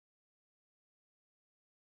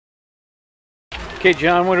Okay,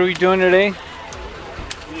 John, what are we doing today?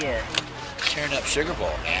 We are tearing up Sugar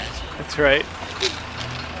Bowl, man. That's right. Is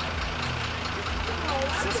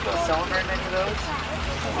Cisco selling very many of those?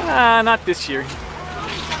 Not this year.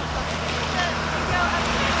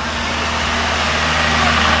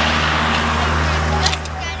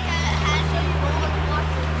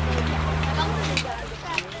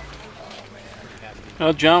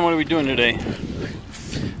 Well, John, what are we doing today?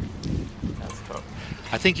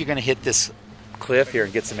 I think you're going to hit this cliff here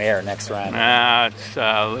and get some air next round. It's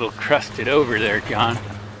a little crusted over there, John.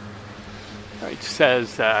 It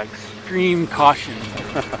says extreme caution.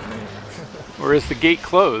 Or is the gate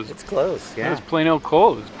closed? It's closed, yeah. It's plain old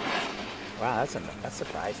closed. Wow, that's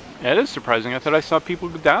surprising. That is surprising. I thought I saw people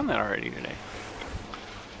go down that already today.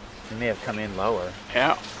 They may have come in lower.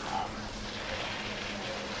 Yeah.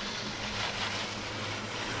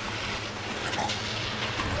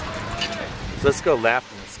 So let's go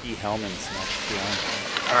left and ski Hellman's next to him.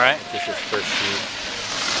 All right. This is first shoot.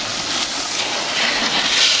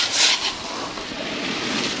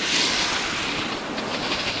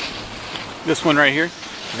 This one right here?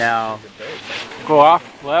 Now, go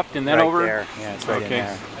off left and then right over? There. Yeah, it's right in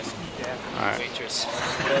there. All right. Waitress.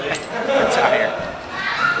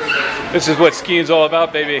 Tired. This is what skiing's all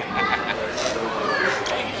about, baby.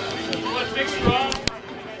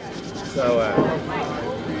 So,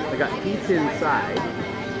 I got pizza inside,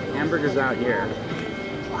 hamburgers out here.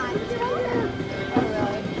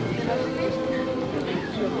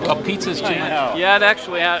 Oh, pizza's jam. Yeah, it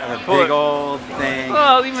actually had a big old thing.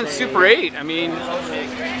 Well, even Super 8. I mean,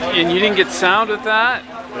 and you didn't get sound with that?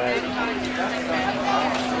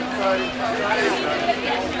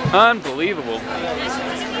 Unbelievable.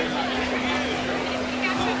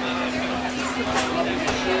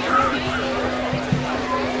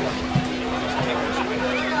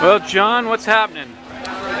 Well, John, what's happening?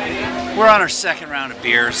 We're on our second round of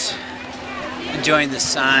beers, enjoying the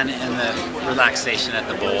sun and the relaxation at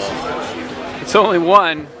the bowl. It's only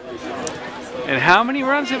one. And how many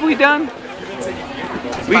runs have we done?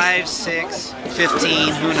 5, 6,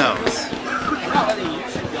 15, who knows?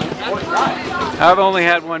 I've only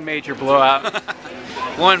had one major blowout.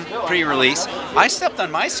 One pre-release. I stepped on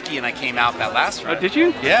my ski and I came out that last round. Oh, did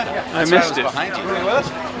you? Yeah. I missed it. Behind you. We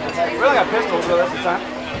only got pistols with us this time.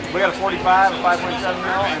 We got a 45, a 5.7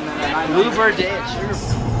 mil, and then a 9. Bluebird Day at Sugar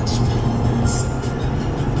Bowl.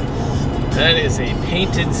 That is a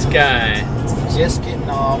painted sky. Just getting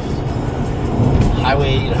off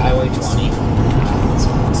Highway 20.